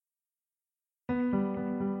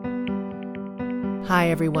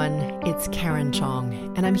Hi everyone, it's Karen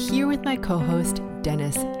Chong, and I'm here with my co-host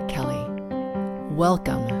Dennis Kelly.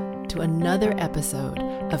 Welcome to another episode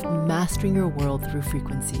of Mastering Your World Through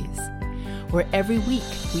Frequencies, where every week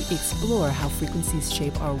we explore how frequencies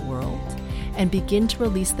shape our world and begin to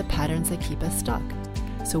release the patterns that keep us stuck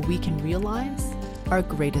so we can realize our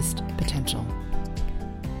greatest potential.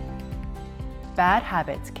 Bad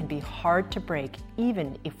habits can be hard to break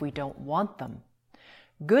even if we don't want them.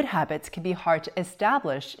 Good habits can be hard to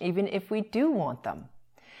establish even if we do want them.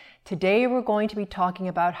 Today we're going to be talking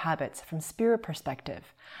about habits from spirit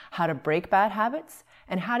perspective, how to break bad habits,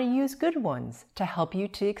 and how to use good ones to help you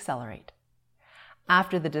to accelerate.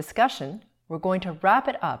 After the discussion, we're going to wrap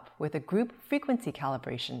it up with a group frequency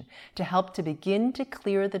calibration to help to begin to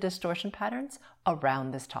clear the distortion patterns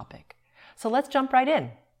around this topic. So let's jump right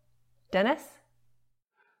in. Dennis?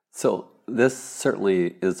 So this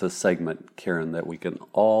certainly is a segment, Karen, that we can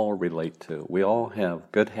all relate to. We all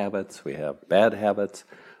have good habits, we have bad habits,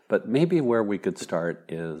 but maybe where we could start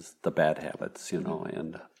is the bad habits,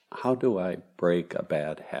 and how do I break a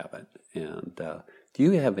bad habit? And do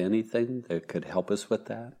you have anything that could help us with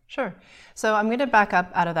that? Sure. So I'm going to back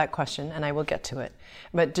up out of that question and I will get to it.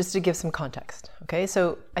 But just to give some context, okay?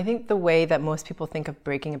 So I think the way that most people think of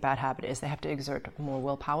breaking a bad habit is they have to exert more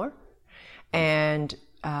willpower. And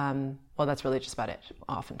well, that's really just about it,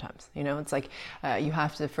 oftentimes. It's like you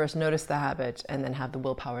have to first notice the habit and then have the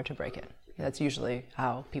willpower to break it. That's usually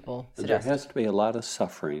how people suggest. There has to be a lot of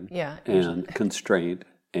suffering and usually. Constraint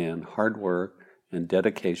and hard work and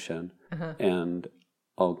dedication and,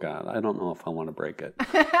 oh God, I don't know if I want to break it.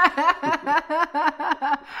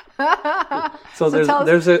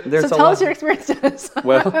 Tell us your experiences.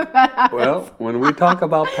 Well, when we talk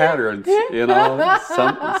about patterns,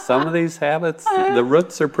 some of these habits, the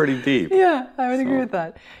roots are pretty deep. Yeah, I would agree with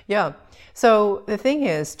that. Yeah. So the thing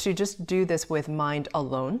is, to just do this with mind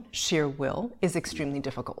alone, sheer will, is extremely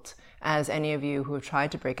difficult, as any of you who have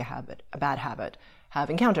tried to break a bad habit, have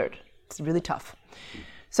encountered. It's really tough.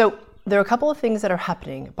 So there are a couple of things that are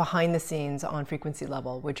happening behind the scenes on frequency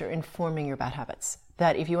level, which are informing your bad habits,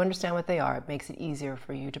 that if you understand what they are, it makes it easier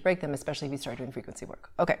for you to break them, especially if you start doing frequency work.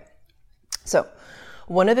 Okay. So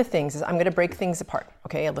one of the things is I'm going to break things apart,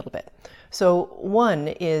 okay, a little bit. So one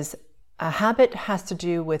is a habit has to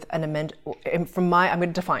do with I'm going to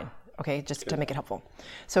define, okay, just to make it helpful.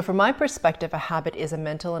 So from my perspective, a habit is a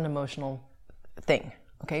mental and emotional thing.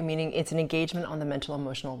 Okay, meaning it's an engagement on the mental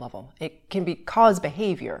emotional level. It can cause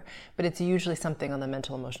behavior, but it's usually something on the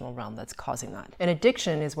mental emotional realm that's causing that. An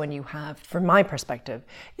addiction is when you have, from my perspective,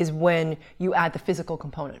 is when you add the physical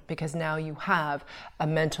component, because now you have a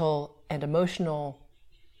mental and emotional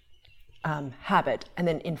habit and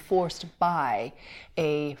then enforced by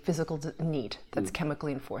a physical need that's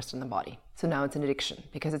chemically enforced in the body. So now it's an addiction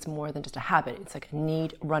because it's more than just a habit. It's like a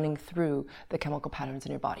need running through the chemical patterns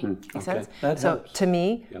in your body. Make sense? So to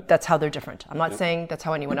me, that's how they're different. I'm not saying that's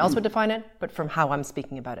how anyone else would define it, but from how I'm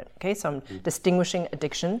speaking about it. Okay, so I'm distinguishing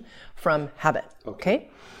addiction from habit.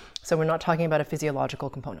 Okay? So we're not talking about a physiological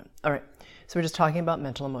component. All right, so we're just talking about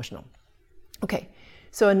mental emotional. Okay,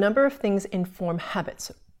 so a number of things inform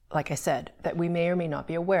habits, like I said, that we may or may not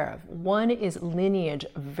be aware of. One is lineage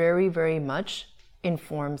very, very much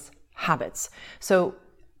informs habits. So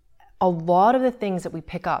a lot of the things that we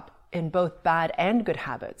pick up in both bad and good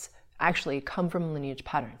habits actually come from lineage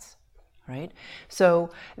patterns, right? So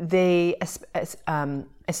they,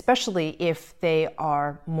 especially if they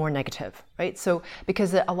are more negative, right? So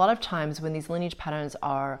because a lot of times when these lineage patterns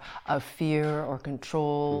are of fear or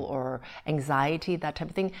control or anxiety, that type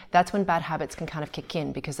of thing, that's when bad habits can kind of kick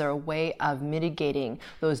in because they're a way of mitigating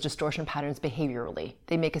those distortion patterns behaviorally.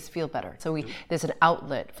 They make us feel better. So there's an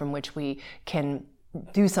outlet from which we can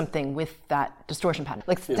do something with that distortion pattern.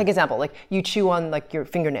 Like take example, like you chew on like your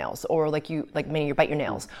fingernails, or meaning you bite your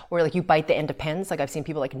nails, or like you bite the end of pens. Like I've seen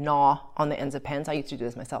people like gnaw on the ends of pens. I used to do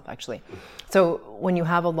this myself actually. So when you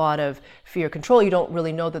have a lot of fear control, you don't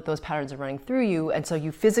really know that those patterns are running through you, and so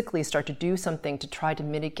you physically start to do something to try to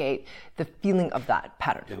mitigate the feeling of that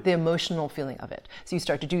pattern, the emotional feeling of it. So you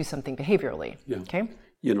start to do something behaviorally. Okay.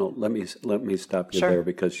 Let me stop you there,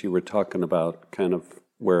 because you were talking about kind of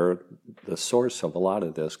where the source of a lot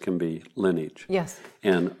of this can be lineage. Yes.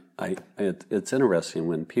 And it's interesting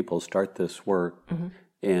when people start this work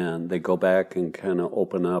and they go back and kind of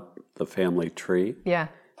open up the family tree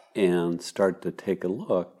and start to take a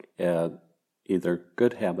look at either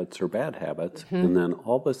good habits or bad habits. And then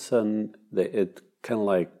all of a sudden, it kind of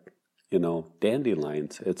like,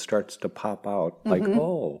 dandelions, it starts to pop out like,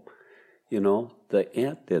 the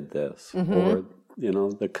aunt did this, or,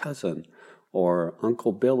 the cousin, or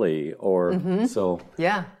Uncle Billy, or so.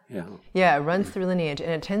 Yeah, it runs through lineage,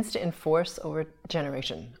 and it tends to enforce over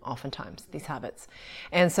generation, oftentimes, these habits.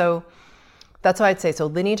 And so that's why I'd say, so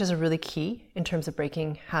lineage is really key in terms of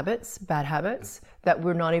breaking habits, bad habits, that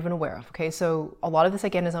we're not even aware of, okay? So a lot of this,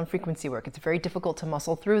 again, is on frequency work. It's very difficult to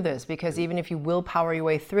muscle through this, because even if you willpower your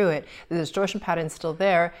way through it, the distortion pattern's still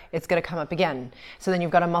there, it's gonna come up again. So then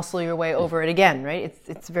you've got to muscle your way over it again, right?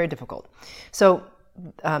 It's very difficult. So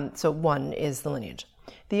one is the lineage.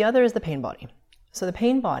 The other is the pain body. So the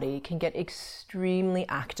pain body can get extremely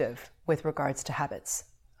active with regards to habits.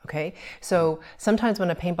 Okay, so sometimes when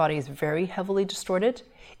a pain body is very heavily distorted,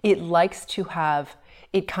 it likes to have,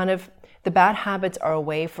 the bad habits are a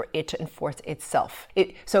way for it to enforce itself.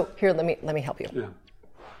 So here, let me help you. Yeah.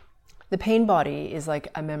 The pain body is like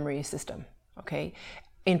a memory system, okay,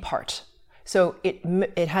 in part. So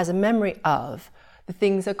it has a memory of the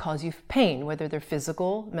things that cause you pain, whether they're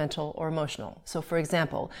physical, mental, or emotional. So for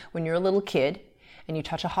example, when you're a little kid, and you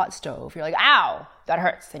touch a hot stove, you're like, ow, that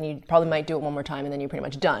hurts. And you probably might do it one more time, and then you're pretty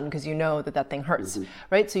much done, because you know that thing hurts,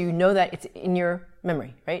 right? So you know that it's in your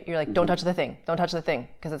memory, right? You're like, don't touch the thing,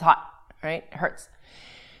 because it's hot, right? It hurts.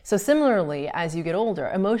 So similarly, as you get older,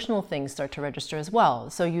 emotional things start to register as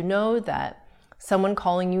well. So you know that someone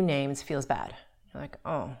calling you names feels bad. You're like,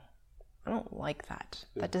 oh, I don't like that.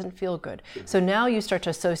 That doesn't feel good. So now you start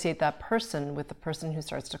to associate that person with the person who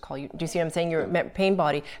starts to call you. Do you see what I'm saying? Your pain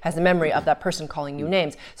body has a memory of that person calling you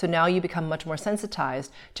names. So now you become much more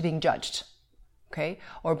sensitized to being judged, okay?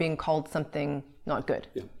 Or being called something not good.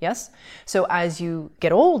 Yeah. Yes? So as you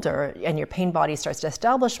get older and your pain body starts to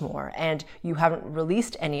establish more, and you haven't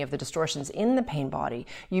released any of the distortions in the pain body,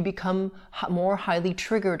 you become more highly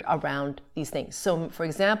triggered around these things. So for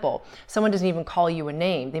example, someone doesn't even call you a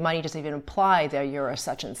name. They might just even imply that you're a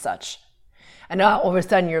such and such. And now all of a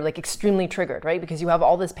sudden you're like extremely triggered, right? Because you have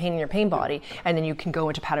all this pain in your pain body, and then you can go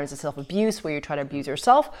into patterns of self-abuse where you try to abuse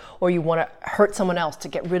yourself, or you want to hurt someone else to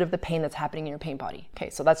get rid of the pain that's happening in your pain body. Okay,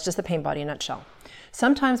 so that's just the pain body in a nutshell.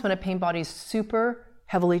 Sometimes when a pain body is super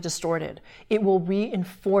heavily distorted, it will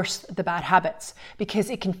reinforce the bad habits, because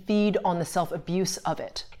it can feed on the self-abuse of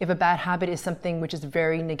it. If a bad habit is something which is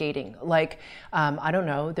very negating, like, I don't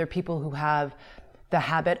know, there are people who have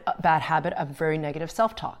the bad habit of very negative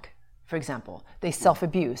self-talk. For example, they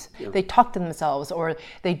self-abuse, they talk to themselves, or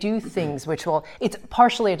they do things which it's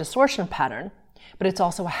partially a distortion pattern, but it's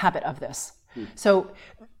also a habit of this. So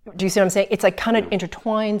do you see what I'm saying? It's like kind of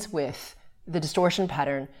intertwines with the distortion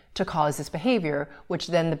pattern to cause this behavior, which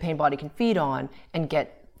then the pain body can feed on and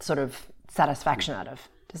get sort of satisfaction out of.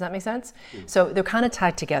 Does that make sense? So they're kind of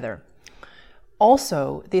tied together.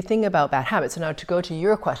 Also, the thing about bad habits, so now to go to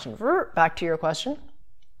your question, back to your question,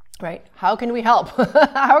 right? How can we help?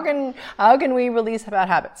 How can we release bad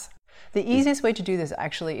habits? The easiest way to do this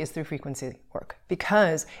actually is through frequency work,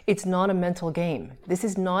 because it's not a mental game. This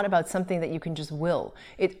is not about something that you can just will.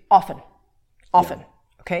 It often.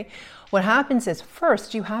 Okay? What happens is,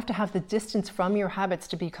 first, you have to have the distance from your habits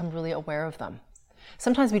to become really aware of them.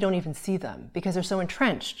 Sometimes we don't even see them because they're so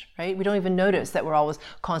entrenched, right? We don't even notice that we're always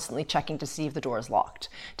constantly checking to see if the door is locked,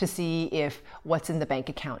 to see if what's in the bank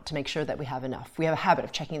account, to make sure that we have enough. We have a habit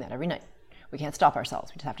of checking that every night. We can't stop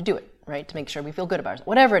ourselves. We just have to do it, right? To make sure we feel good about ourselves.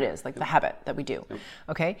 Whatever it is, like the habit that we do,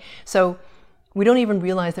 okay? So we don't even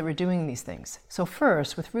realize that we're doing these things. So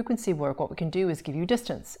first, with frequency work, what we can do is give you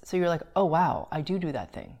distance. So you're like, oh, wow, I do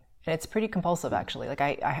that thing. And it's pretty compulsive, actually. Like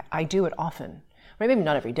I do it often. Right? Maybe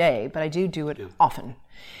not every day, but I do it often.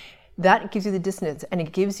 That gives you the distance, and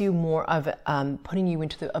it gives you more of putting you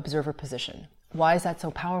into the observer position. Why is that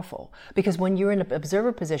so powerful? Because when you're in an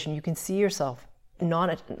observer position, you can see yourself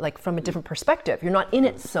not from a different perspective. You're not in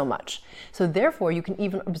it so much. So therefore, you can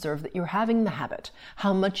even observe that you're having the habit,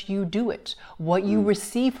 how much you do it, what you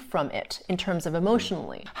receive from it in terms of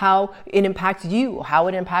emotionally, how it impacts you, how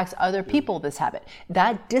it impacts other people, this habit.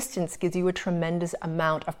 That distance gives you a tremendous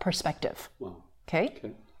amount of perspective. Wow. Okay?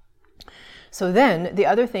 So then the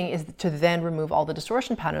other thing is to then remove all the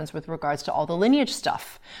distortion patterns with regards to all the lineage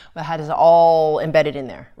stuff that is all embedded in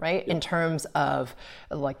there, right? In terms of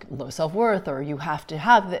like low self-worth, or you have to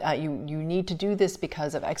have you need to do this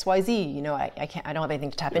because of XYZ. You know, I don't have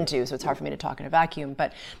anything to tap into, so it's hard for me to talk in a vacuum.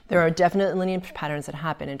 But there are definite lineage patterns that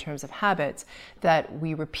happen in terms of habits that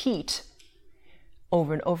we repeat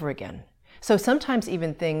over and over again. So sometimes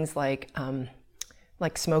even things like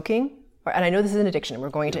smoking. And I know this is an addiction, and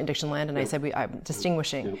we're going into addiction land, and I said I'm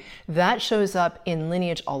distinguishing. That shows up in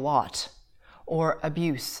lineage a lot, or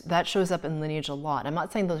abuse. That shows up in lineage a lot. I'm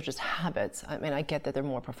not saying those are just habits. I mean, I get that they're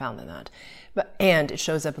more profound than that. And it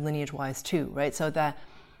shows up in lineage-wise too, right? So that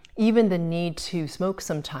even the need to smoke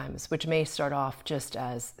sometimes, which may start off just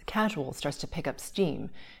as casual, starts to pick up steam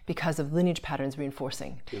because of lineage patterns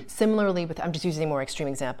reinforcing. Yeah. Similarly with, I'm just using a more extreme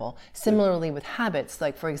example, similarly with habits,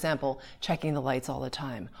 like for example, checking the lights all the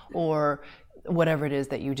time, or whatever it is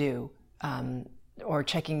that you do, or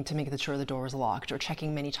checking to make sure the door is locked, or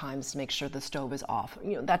checking many times to make sure the stove is off,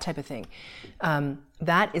 that type of thing.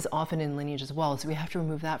 That is often in lineage as well. So we have to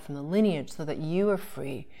remove that from the lineage so that you are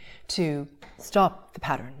free to stop the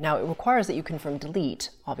pattern. Now, it requires that you confirm delete,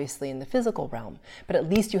 obviously, in the physical realm, but at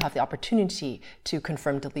least you have the opportunity to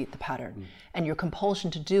confirm delete the pattern. And your compulsion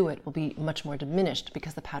to do it will be much more diminished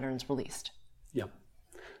because the pattern is released. Yeah.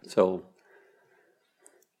 So,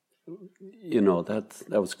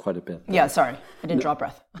 that was quite a bit. Yeah, sorry. I didn't draw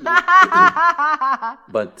breath.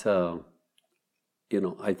 But,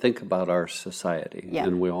 I think about our society,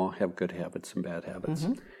 and we all have good habits and bad habits.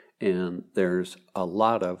 And there's a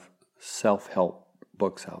lot of self-help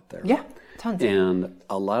books out there. Yeah, tons. And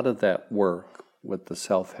a lot of that work with the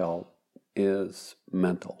self-help is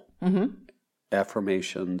mental.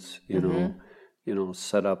 Affirmations,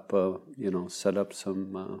 set up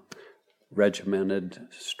some regimented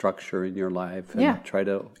structure in your life and try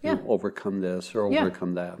to overcome this or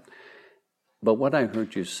overcome that. But what I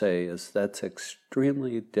heard you say is that's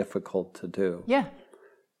extremely difficult to do. Yeah.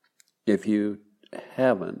 If you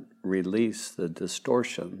haven't released the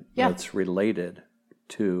distortion that's related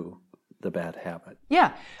to the bad habit.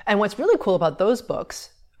 Yeah. And what's really cool about those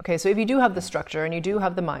books, okay, so if you do have the structure and you do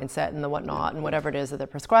have the mindset and the whatnot and whatever it is that they're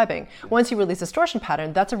prescribing, once you release distortion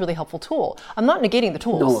pattern, that's a really helpful tool. I'm not negating the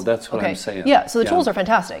tools. No, that's what I'm saying. Yeah, so the tools are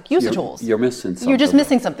fantastic. Use the tools. You're missing something. You're just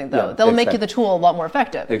missing something, though. Yeah, They'll make you the tool a lot more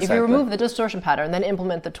effective. Exactly. If you remove the distortion pattern and then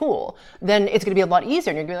implement the tool, then it's going to be a lot easier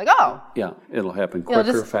and you're going to be like, oh. Yeah, it'll happen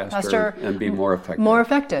quicker, faster, and be more effective. More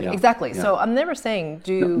effective, exactly. Yeah. So I'm never saying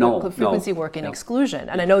do frequency work in exclusion.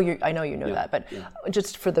 And I know you know that, but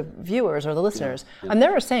just for the viewers or the listeners, I'm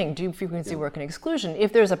never saying do frequency work and exclusion.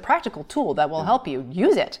 If there's a practical tool that will help you,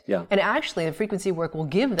 use it. Yeah. And actually the frequency work will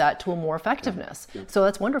give that tool more effectiveness. Yeah. So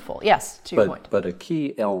that's wonderful. Yes, to your point. But a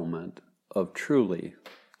key element of truly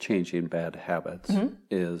changing bad habits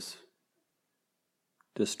is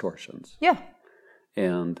distortions. Yeah.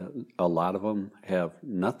 And a lot of them have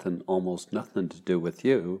almost nothing to do with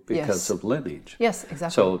you because of lineage. Yes,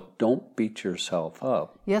 exactly. So don't beat yourself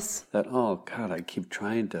up. Yes. That, oh God, I keep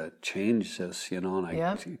trying to change this, and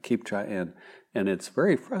I keep trying, and it's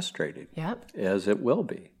very frustrating. Yeah. As it will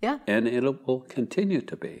be. Yeah. And it will continue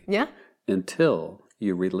to be. Yeah. Until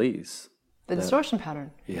you release the distortion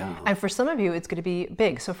pattern. Yeah. And for some of you, it's going to be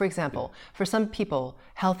big. So for example, for some people,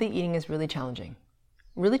 healthy eating is really challenging.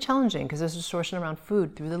 Really challenging because there's distortion around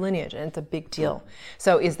food through the lineage, and it's a big deal.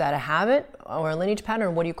 So is that a habit or a lineage pattern,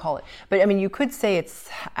 or what do you call it? But I mean, you could say it's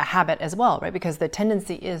a habit as well, right? Because the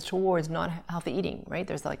tendency is towards not healthy eating, right?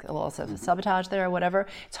 There's like a little sabotage there or whatever.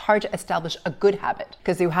 It's hard to establish a good habit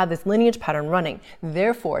because you have this lineage pattern running.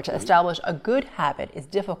 Therefore, to establish a good habit is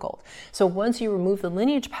difficult. So once you remove the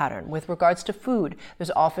lineage pattern with regards to food,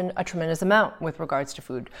 there's often a tremendous amount with regards to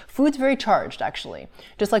food. Food's very charged, actually,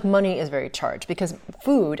 just like money is very charged, because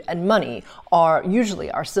food and money are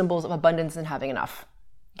symbols of abundance and having enough.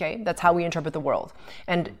 Okay, that's how we interpret the world.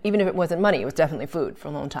 And even if it wasn't money, it was definitely food for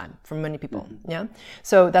a long time for many people. Yeah,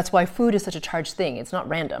 so that's why food is such a charged thing. It's not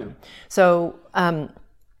random. So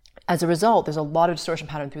as a result, there's a lot of distortion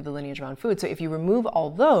pattern through the lineage around food. So if you remove all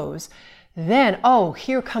those, then,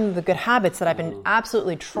 here come the good habits that I've been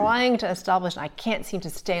absolutely trying to establish, and I can't seem to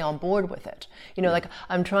stay on board with it. Like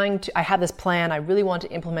I have this plan, I really want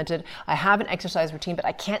to implement it, I have an exercise routine, but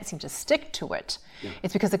I can't seem to stick to it. Yeah.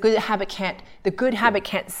 It's because the good habit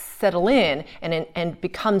can't settle in and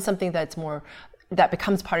become something that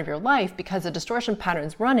becomes part of your life, because the distortion pattern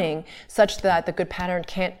is running such that the good pattern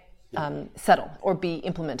can't settle or be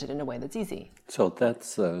implemented in a way that's easy. So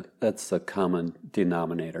that's the common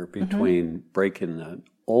denominator between breaking the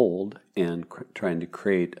old and trying to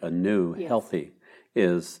create a new healthy.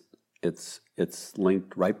 It's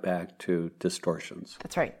linked right back to distortions.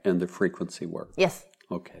 That's right. And the frequency work. Yes.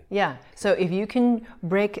 Okay. Yeah. So if you can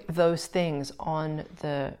break those things on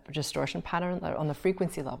the distortion pattern, on the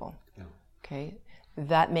frequency level, okay,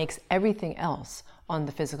 that makes everything else on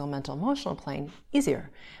the physical, mental, emotional plane easier.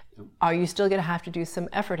 Are you still going to have to do some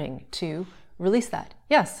efforting to release that?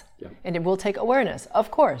 Yes. Yep. And it will take awareness,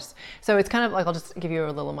 of course. So it's kind of like, I'll just give you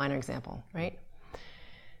a little minor example, right?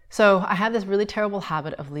 So I have this really terrible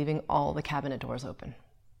habit of leaving all the cabinet doors open.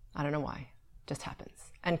 I don't know why. It just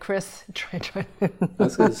happens. And Chris, try. I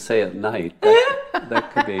was going to say at night,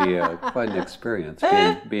 that could be quite an experience,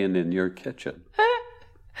 being in your kitchen.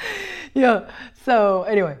 Yeah. So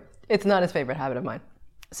anyway, it's not his favorite habit of mine.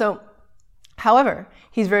 So, however,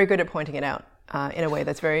 he's very good at pointing it out in a way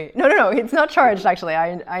that's very... No, it's not charged, actually.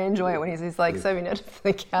 I enjoy it when he's like, so you notice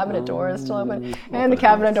the cabinet door is still open, and the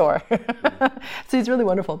cabinet door. So he's really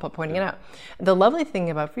wonderful at pointing it out. The lovely thing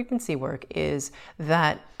about frequency work is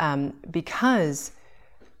that because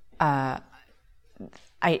I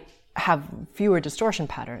have fewer distortion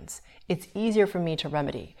patterns, it's easier for me to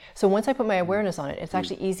remedy. So once I put my awareness on it, it's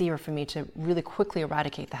actually easier for me to really quickly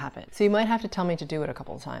eradicate the habit. So you might have to tell me to do it a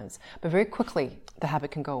couple of times, but very quickly the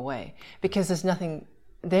habit can go away because there's nothing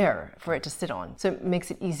there for it to sit on. So it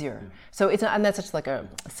makes it easier. So it's not, and that's just like a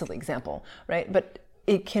silly example, right? But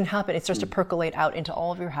it can happen. It starts to percolate out into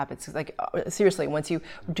all of your habits. Like seriously, once you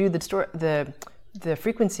do the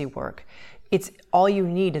frequency work, it's all you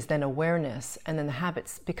need is then awareness, and then the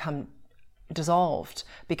habits become dissolved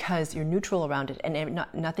because you're neutral around it, and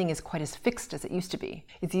nothing is quite as fixed as it used to be.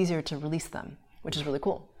 It's easier to release them, which is really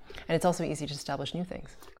cool. And it's also easy to establish new things.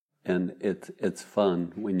 And it's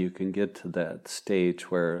fun when you can get to that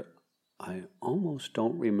stage where I almost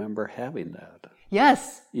don't remember having that.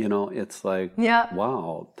 Yes. It's like,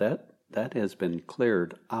 wow, that has been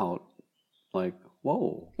cleared out. Like,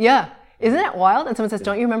 whoa. Yeah. Isn't that wild? And someone says,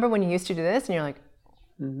 don't you remember when you used to do this? And you're like,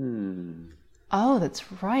 oh,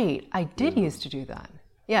 that's right. I did used to do that.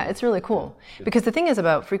 Yeah, it's really cool. Because the thing is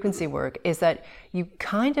about frequency work is that you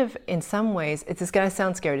kind of, in some ways, it's going to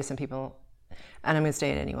sound scary to some people, and I'm going to say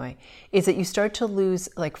it anyway, is that you start to lose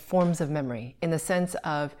like forms of memory in the sense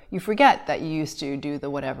of you forget that you used to do the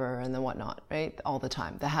whatever and the whatnot, right? All the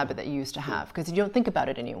time, the habit that you used to have, because you don't think about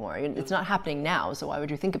it anymore. It's not happening now, so why would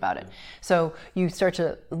you think about it? So you start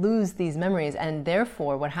to lose these memories, and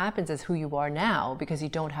therefore what happens is who you are now, because you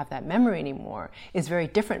don't have that memory anymore, is very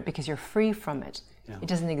different because you're free from it. Yeah. It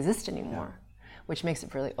doesn't exist anymore, which makes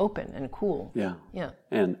it really open and cool. Yeah. Yeah.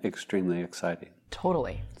 And extremely exciting.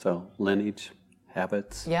 Totally. So lineage,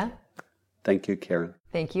 habits. Yeah. Thank you, Karen.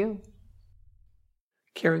 Thank you.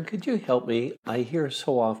 Karen, could you help me? I hear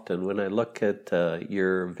so often when I look at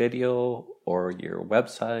your video or your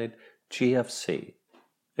website, GFC.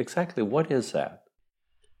 Exactly what is that?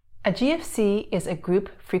 A GFC is a group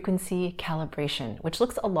frequency calibration, which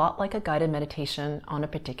looks a lot like a guided meditation on a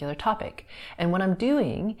particular topic. And what I'm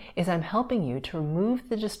doing is I'm helping you to remove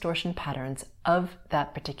the distortion patterns of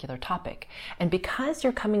that particular topic. And because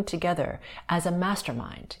you're coming together as a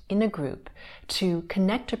mastermind in a group to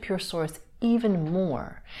connect to Pure Source even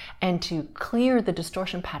more and to clear the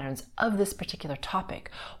distortion patterns of this particular topic,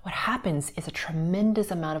 what happens is a tremendous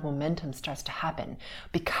amount of momentum starts to happen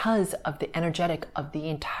because of the energetic of the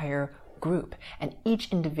entire group. And each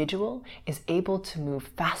individual is able to move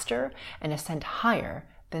faster and ascend higher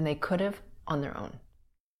than they could have on their own.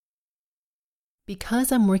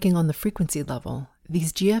 Because I'm working on the frequency level,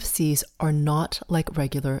 these GFCs are not like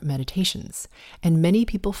regular meditations, and many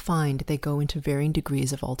people find they go into varying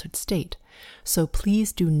degrees of altered state. So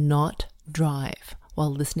please do not drive while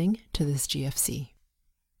listening to this GFC.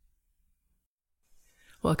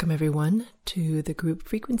 Welcome everyone to the group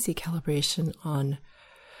frequency calibration on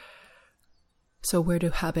So Where Do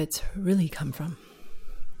Habits Really Come From?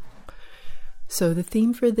 So the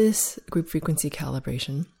theme for this group frequency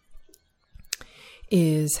calibration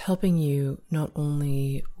is helping you not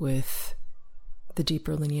only with the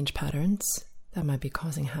deeper lineage patterns that might be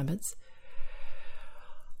causing habits,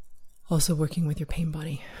 also working with your pain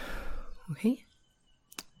body, okay?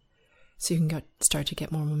 So you can start to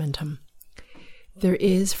get more momentum. There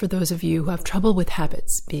is, for those of you who have trouble with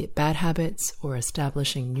habits, be it bad habits or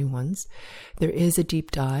establishing new ones, there is a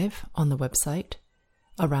deep dive on the website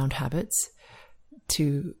around habits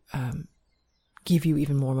to give you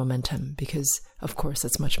even more momentum, because of course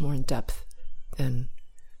it's much more in depth than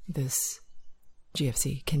this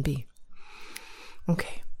GFC can be.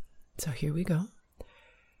 Okay, so here we go.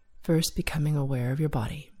 First, becoming aware of your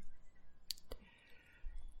body.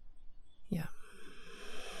 Yeah.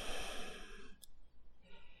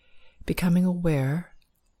 Becoming aware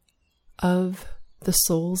of the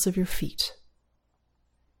soles of your feet.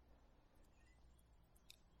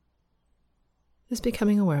 Just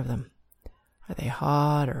becoming aware of them. Are they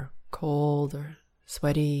hot or cold or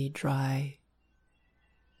sweaty, dry?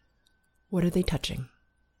 What are they touching?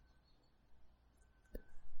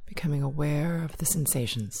 Becoming aware of the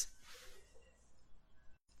sensations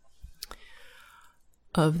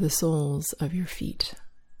of the soles of your feet.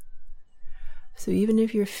 So even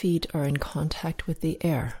if your feet are in contact with the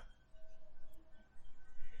air,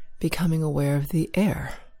 becoming aware of the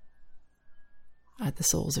air at the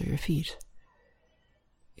soles of your feet.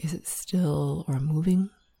 Is it still or moving?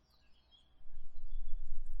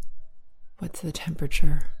 What's the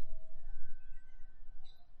temperature?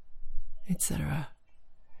 Etc.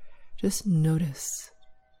 just notice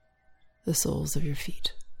the soles of your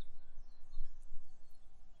feet.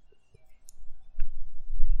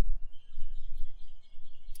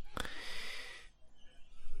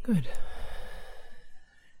 Good.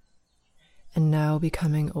 And now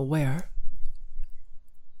becoming aware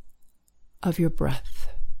of your breath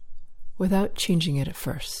without changing it at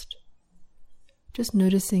first. Just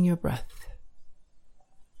noticing your breath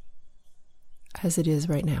as it is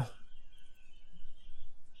right now,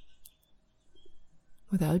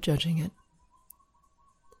 without judging it.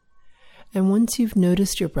 And once you've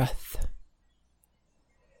noticed your breath,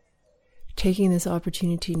 taking this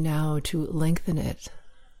opportunity now to lengthen it,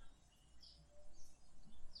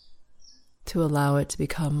 to allow it to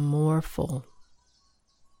become more full,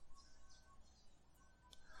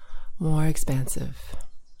 more expansive.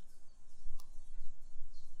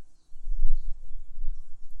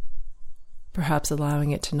 Perhaps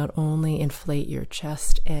allowing it to not only inflate your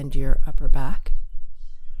chest and your upper back,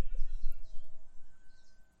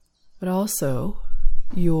 but also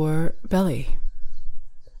your belly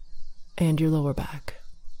and your lower back.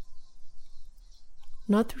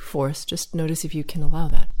 Not through force, just notice if you can allow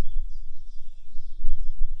that.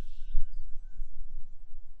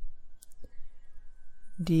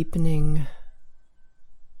 Deepening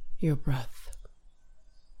your breath.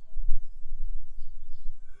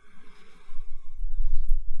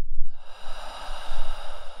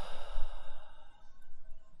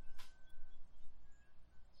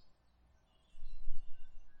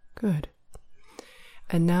 Good.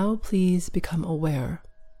 And now please become aware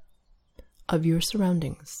of your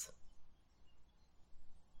surroundings.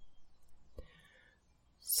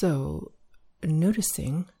 So,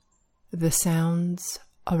 noticing the sounds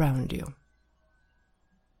around you,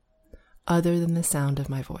 other than the sound of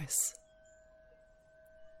my voice.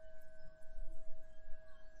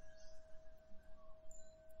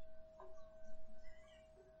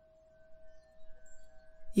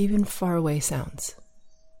 Even faraway sounds.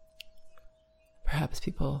 Perhaps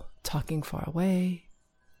people talking far away,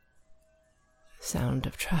 sound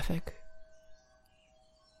of traffic,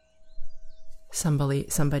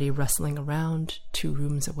 somebody rustling around 2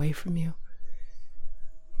 rooms away from you.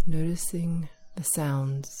 Noticing the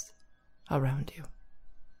sounds around you.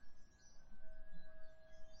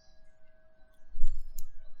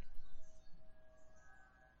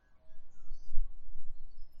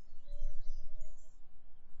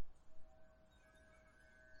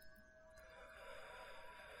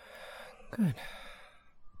 Good.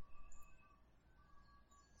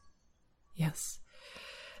 Yes.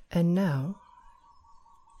 And now,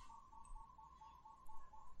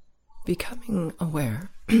 becoming aware,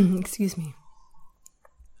 excuse me,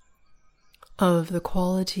 of the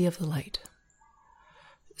quality of the light.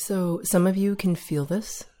 So some of you can feel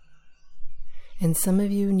this, and some of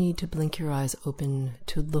you need to blink your eyes open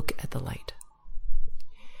to look at the light.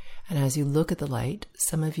 And as you look at the light,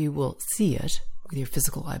 some of you will see it with your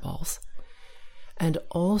physical eyeballs, and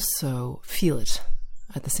also feel it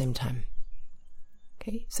at the same time.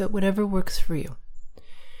 Okay, so whatever works for you.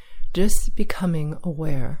 Just becoming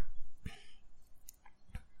aware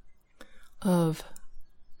of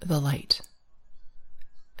the light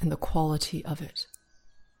and the quality of it.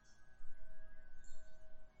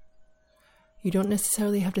 You don't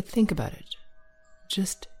necessarily have to think about it.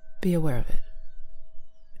 Just be aware of it.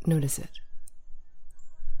 Notice it.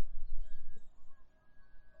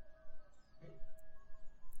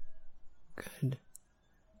 Good.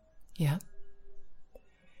 Yeah.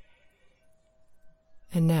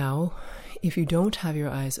 And now, if you don't have your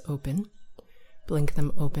eyes open, blink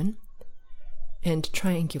them open and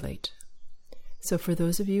triangulate. So for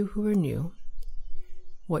those of you who are new,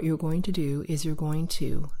 what you're going to do is you're going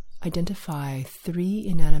to identify 3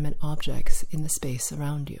 inanimate objects in the space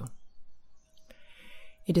around you.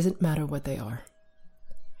 It doesn't matter what they are.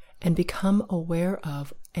 And become aware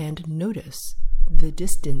of and notice the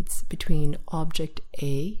distance between object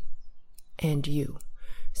A and you.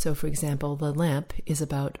 So for example, the lamp is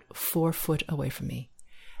about 4 foot away from me.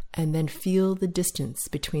 And then feel the distance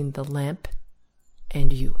between the lamp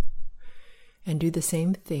and you. And do the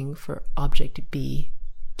same thing for object B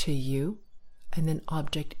to you, and then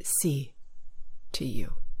object C to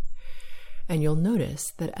you. And you'll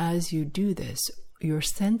notice that as you do this, your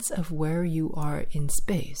sense of where you are in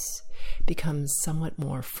space becomes somewhat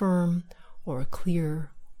more firm or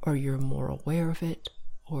clear, or you're more aware of it,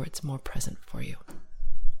 or it's more present for you.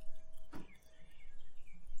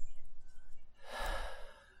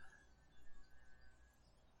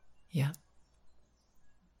 Yeah.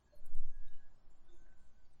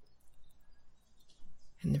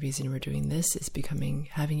 And the reason we're doing this is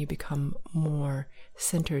having you become more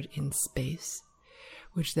centered in space,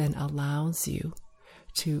 which then allows you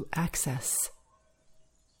to access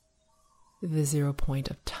the 0 point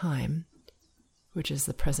of time, which is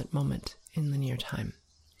the present moment in linear time.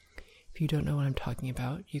 If you don't know what I'm talking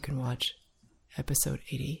about, you can watch episode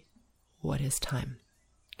 80, What is Time?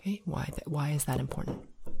 Okay, why is that important?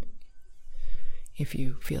 If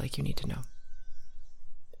you feel like you need to know.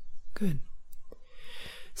 Good.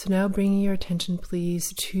 So now bringing your attention,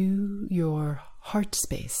 please, to your heart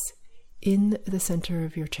space in the center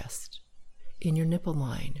of your chest, in your nipple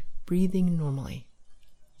line, breathing normally.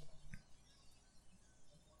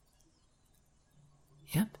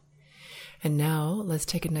 Yep. And now let's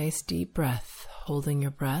take a nice deep breath, holding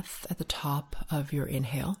your breath at the top of your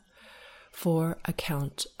inhale for a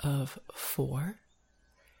count of 4.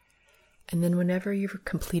 And then whenever you've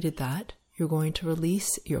completed that, you're going to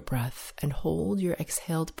release your breath and hold your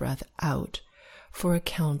exhaled breath out for a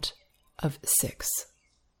count of 6.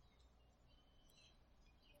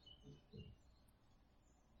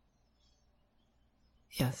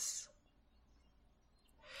 Yes.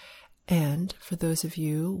 And for those of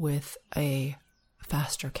you with a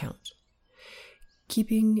faster count,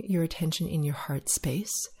 keeping your attention in your heart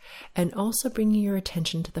space and also bringing your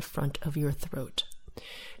attention to the front of your throat.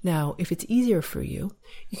 Now, if it's easier for you,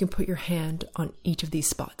 you can put your hand on each of these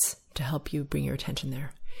spots to help you bring your attention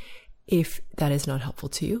there. If that is not helpful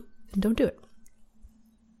to you, then don't do it.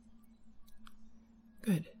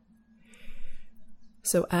 Good.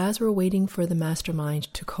 So as we're waiting for the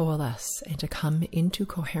mastermind to coalesce and to come into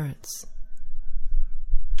coherence,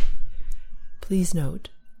 please note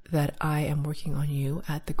that I am working on you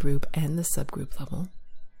at the group and the subgroup level.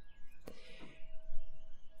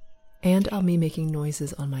 And I'll be making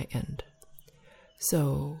noises on my end.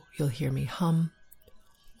 So you'll hear me hum,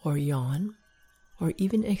 or yawn, or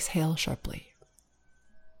even exhale sharply.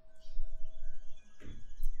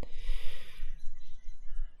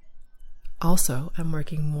 Also, I'm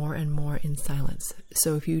working more and more in silence.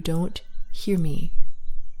 So if you don't hear me,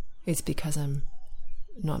 it's because I'm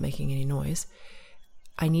not making any noise.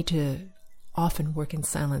 I need to often work in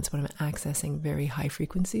silence when I'm accessing very high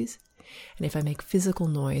frequencies. And if I make physical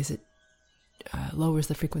noise, it lowers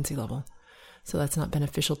the frequency level. So that's not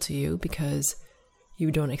beneficial to you because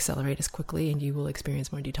you don't accelerate as quickly and you will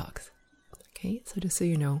experience more detox. Okay, so just so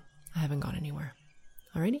you know, I haven't gone anywhere.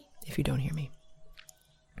 Alrighty, if you don't hear me.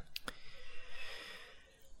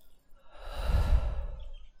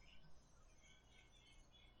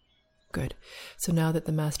 Good. So now that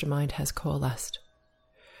the mastermind has coalesced,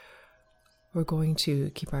 we're going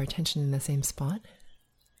to keep our attention in the same spot.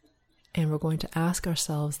 And we're going to ask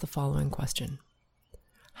ourselves the following question.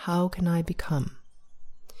 How can I become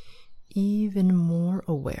even more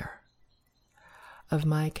aware of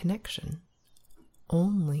my connection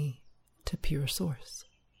only to pure source?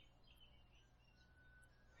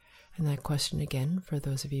 And that question again, for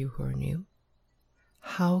those of you who are new,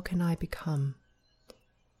 how can I become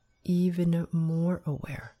even more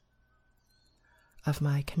aware of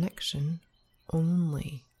my connection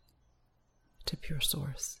only to pure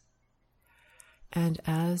source? And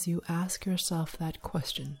as you ask yourself that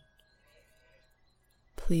question,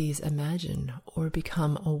 please imagine or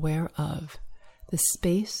become aware of the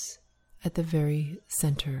space at the very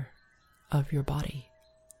center of your body.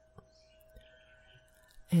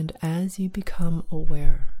 And as you become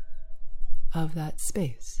aware of that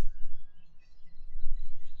space,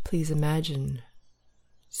 please imagine,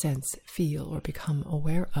 sense, feel, or become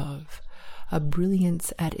aware of a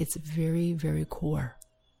brilliance at its very, very core.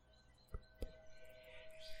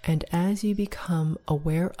 And as you become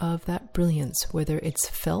aware of that brilliance, whether it's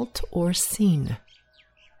felt or seen,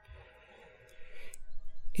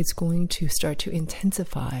 it's going to start to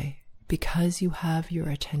intensify because you have your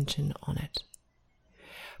attention on it.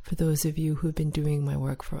 For those of you who've been doing my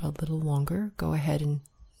work for a little longer, go ahead and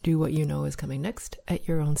do what you know is coming next at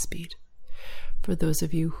your own speed. For those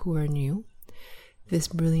of you who are new, this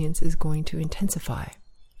brilliance is going to intensify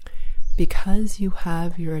because you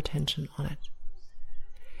have your attention on it.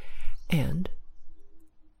 And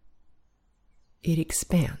it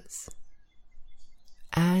expands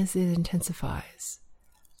as it intensifies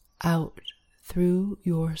out through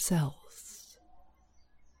your cells,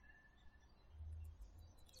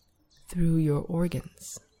 through your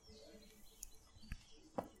organs,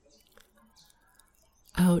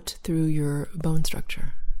 out through your bone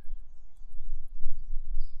structure,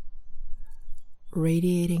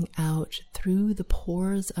 radiating out through the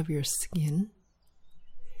pores of your skin,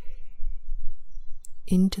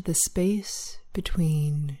 into the space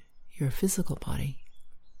between your physical body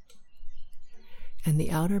and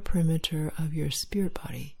the outer perimeter of your spirit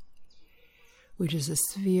body, which is a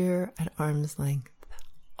sphere at arm's length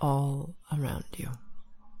all around you.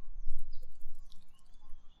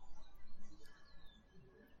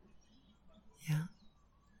 Yeah.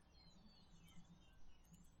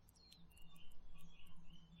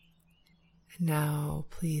 And now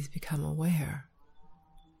please become aware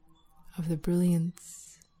of the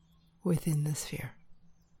brilliance within the sphere.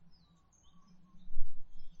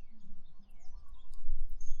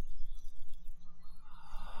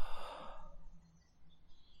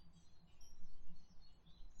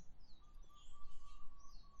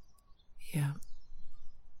 Yeah.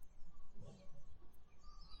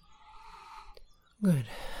 Good.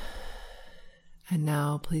 And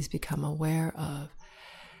now please become aware of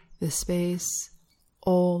the space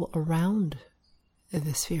all around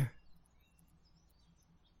the sphere.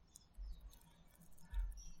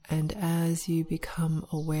 And as you become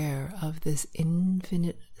aware of this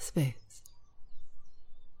infinite space,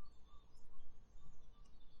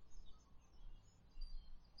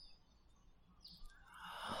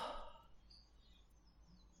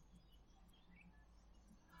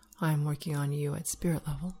 I'm working on you at spirit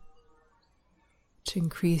level to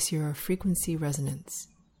increase your frequency resonance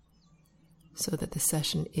so that the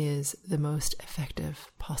session is the most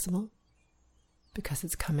effective possible, because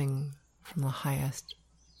it's coming from the highest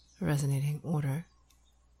resonating order.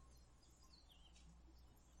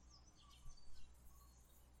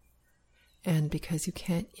 And because you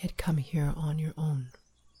can't yet come here on your own.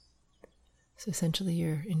 So essentially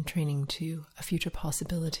you're in training to a future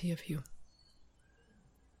possibility of you.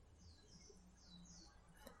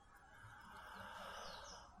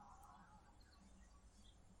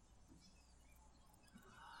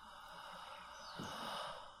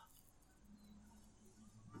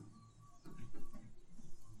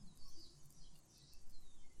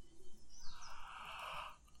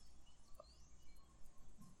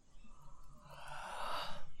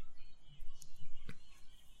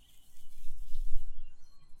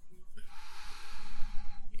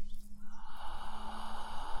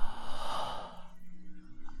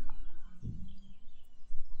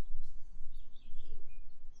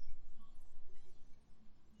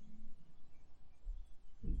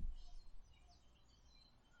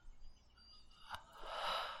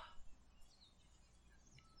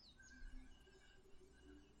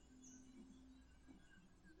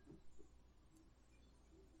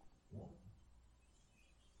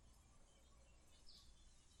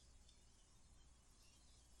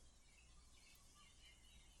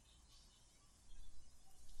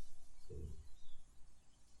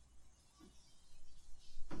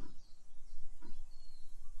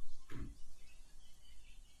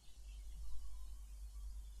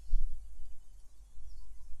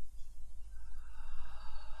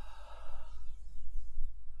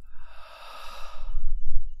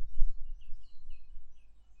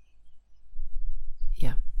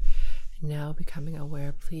 Now becoming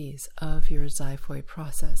aware, please, of your xiphoid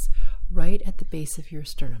process right at the base of your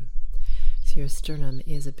sternum. So your sternum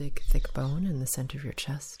is a big, thick bone in the center of your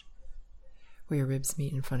chest, where your ribs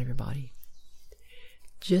meet in front of your body.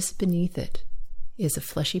 Just beneath it is a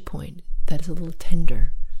fleshy point that is a little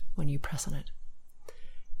tender when you press on it.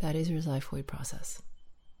 That is your xiphoid process.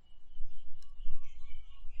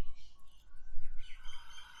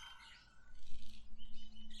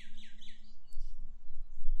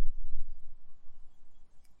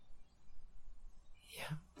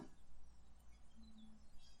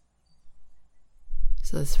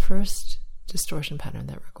 So this first distortion pattern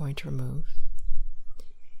that we're going to remove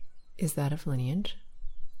is that of lineage.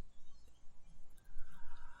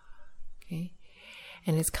 Okay,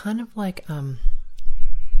 and it's kind of like the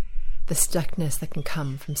stuckness that can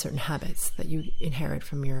come from certain habits that you inherit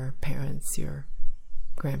from your parents, your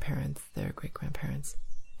grandparents, their great-grandparents.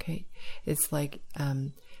 Okay, it's like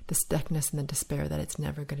the stuckness and the despair that it's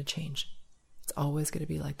never going to change. It's always going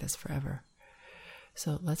to be like this forever.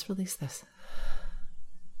 So let's release this.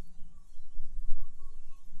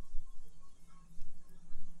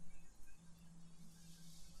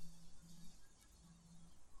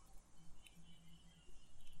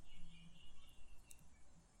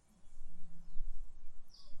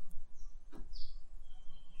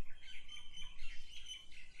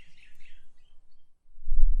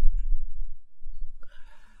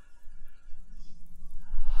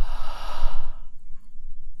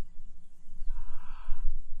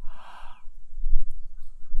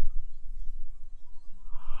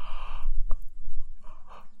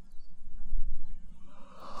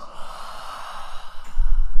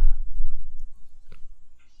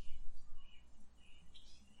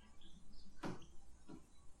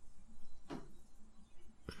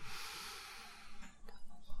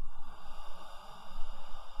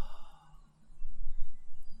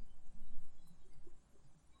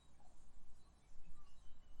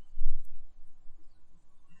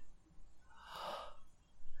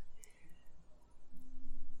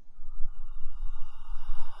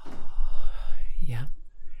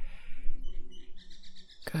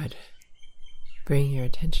 Bring your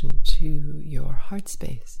attention to your heart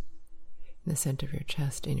space in the center of your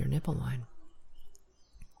chest in your nipple line.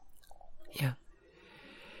 Yeah.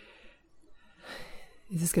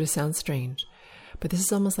 This is going to sound strange, but this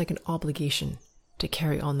is almost like an obligation to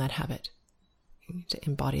carry on that habit, to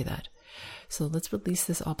embody that. So let's release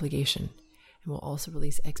this obligation, and we'll also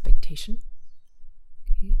release expectation,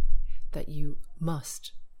 okay, that you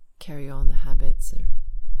must carry on the habits or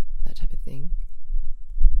that type of thing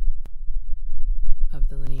of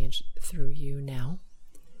the lineage through you now.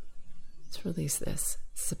 Let's release this.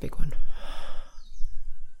 This is a big one.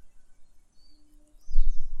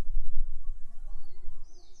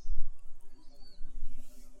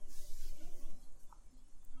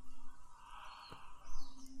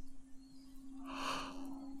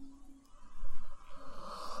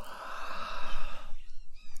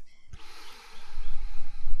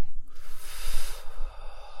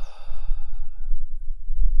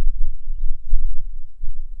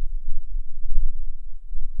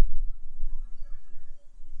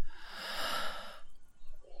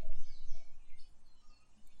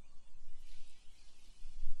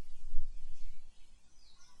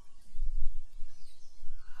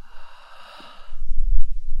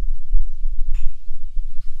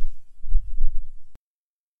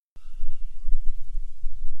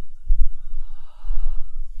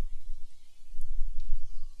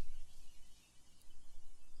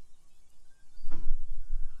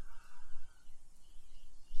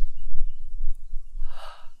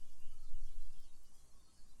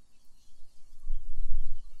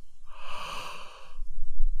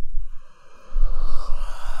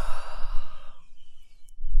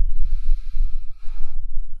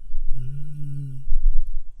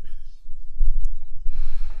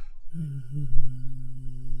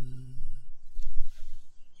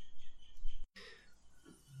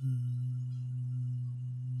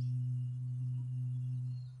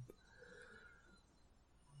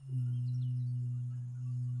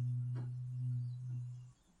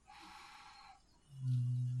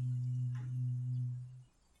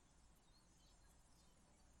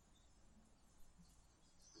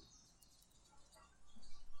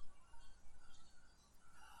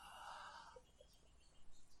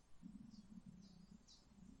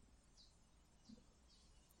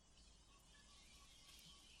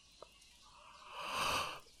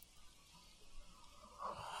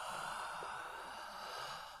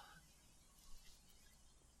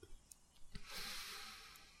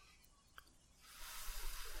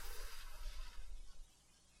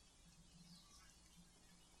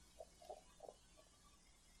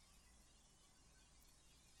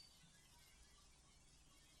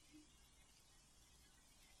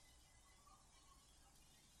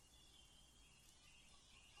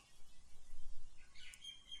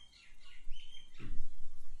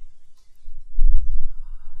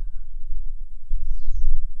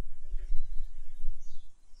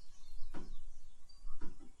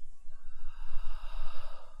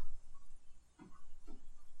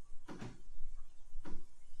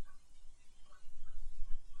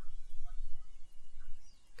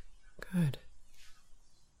 Good.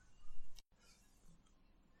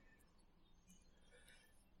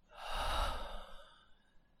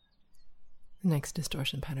 The next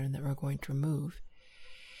distortion pattern that we're going to remove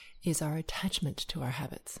is our attachment to our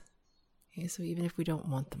habits. Okay, so even if we don't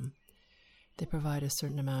want them, they provide a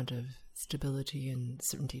certain amount of stability and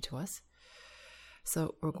certainty to us.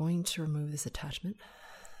 So we're going to remove this attachment.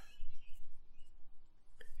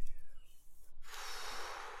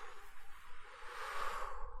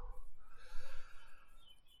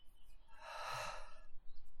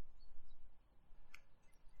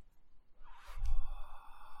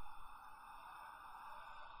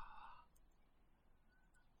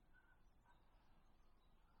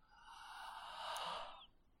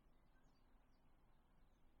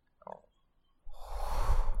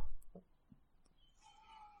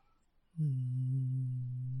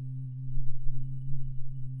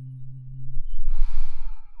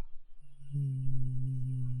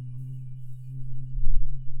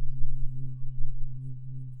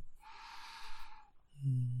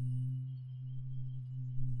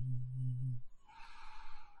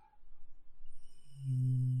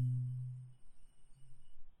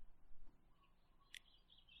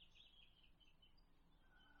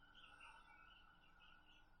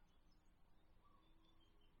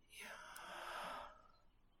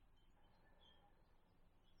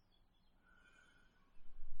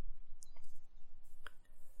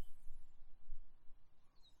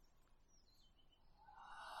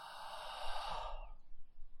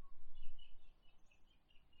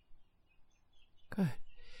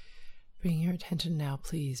 Bring your attention now,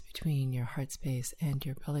 please, between your heart space and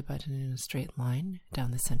your belly button in a straight line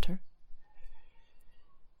down the center.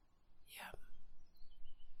 Yeah.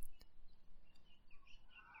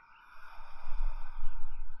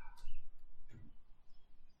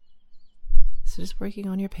 So just working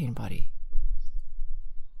on your pain body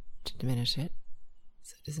to diminish it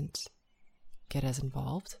so it doesn't get as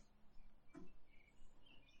involved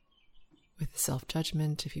with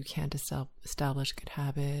self-judgment if you can't establish good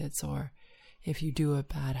habits, or if you do a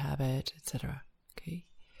bad habit, etc. Okay?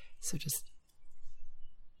 So just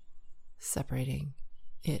separating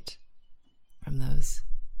it from those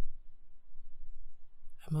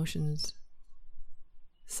emotions,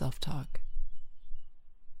 self-talk.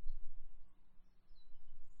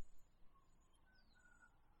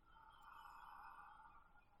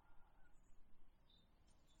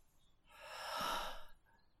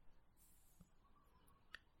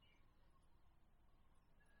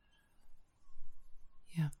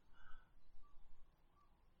 Yeah.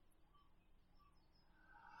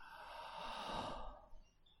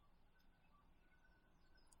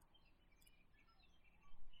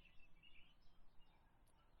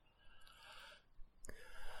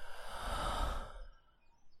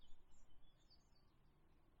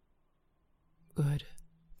 Good.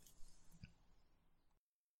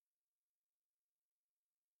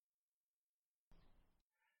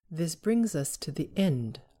 This brings us to the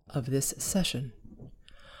end of this session.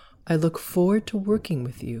 I look forward to working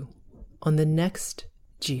with you on the next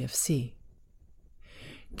GFC.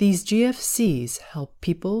 These GFCs help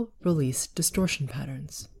people release distortion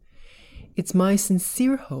patterns. It's my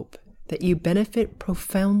sincere hope that you benefit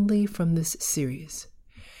profoundly from this series,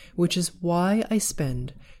 which is why I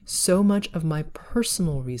spend so much of my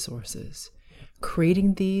personal resources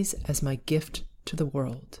creating these as my gift to the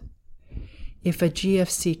world. If a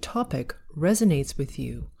GFC topic resonates with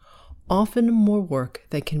you, often more work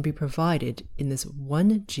that can be provided in this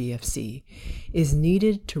one GFC is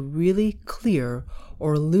needed to really clear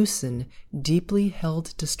or loosen deeply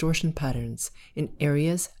held distortion patterns in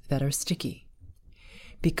areas that are sticky.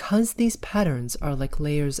 Because these patterns are like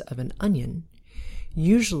layers of an onion,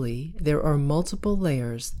 usually there are multiple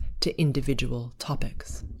layers to individual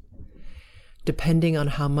topics. Depending on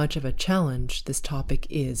how much of a challenge this topic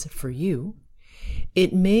is for you,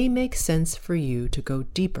 it may make sense for you to go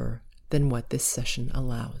deeper than what this session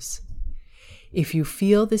allows. If you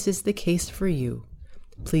feel this is the case for you,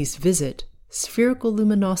 please visit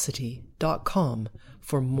sphericalluminosity.com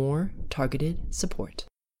for more targeted support.